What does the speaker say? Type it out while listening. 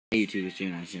YouTube is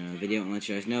doing a video and let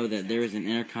you guys know that there is an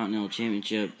Intercontinental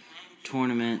Championship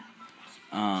tournament.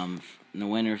 The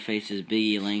winner faces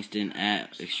Biggie Langston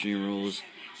at Extreme Rules,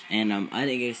 and I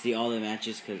didn't get to see all the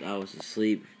matches because I was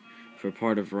asleep for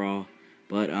part of Raw.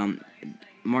 But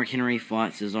Mark Henry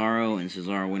fought Cesaro, and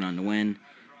Cesaro went on to win.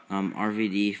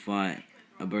 RVD fought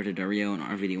Alberto Del Rio, and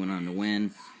RVD went on to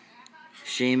win.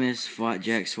 Sheamus fought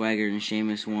Jack Swagger, and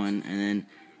Sheamus won. And then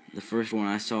the first one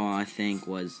I saw, I think,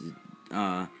 was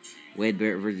Wade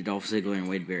Barrett versus Dolph Ziggler, and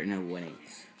Wade Barrett ended up winning.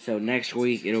 So next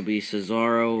week it'll be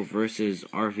Cesaro versus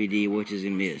RVD, which is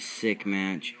gonna be a sick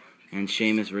match, and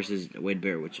Sheamus versus Wade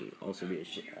Barrett, which will also be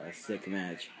a sick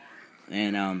match.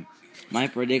 And my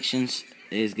predictions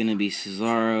is gonna be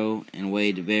Cesaro and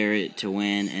Wade Barrett to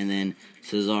win, and then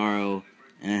Cesaro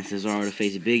to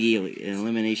face Biggie in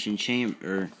Elimination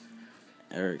Chamber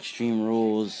or Extreme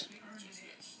Rules,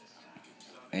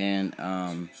 and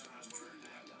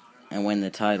win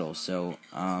the title. So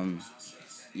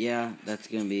yeah, that's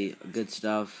gonna be good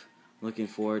stuff. Looking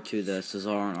forward to the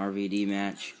Cesaro and RVD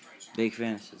match. Big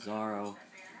fan of Cesaro,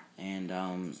 and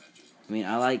I mean,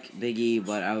 I like Biggie,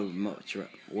 but I would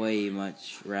way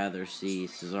much rather see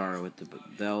Cesaro with the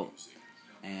belt.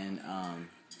 And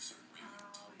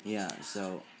yeah,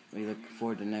 so we look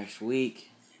forward to next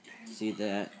week, see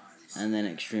that, and then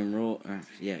Extreme Rules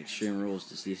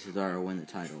to see Cesaro win the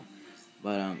title.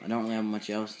 But I don't really have much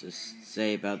else to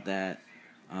say about that.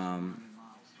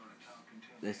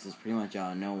 This is pretty much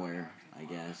out of nowhere, I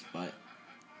guess, but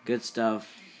good stuff.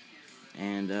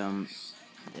 And yeah,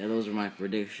 those are my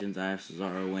predictions. I have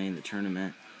Cesaro winning the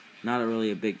tournament. Not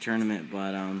really a big tournament,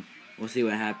 but we'll see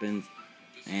what happens.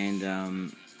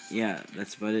 And yeah,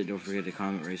 that's about it. Don't forget to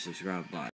comment, rate, subscribe, bye.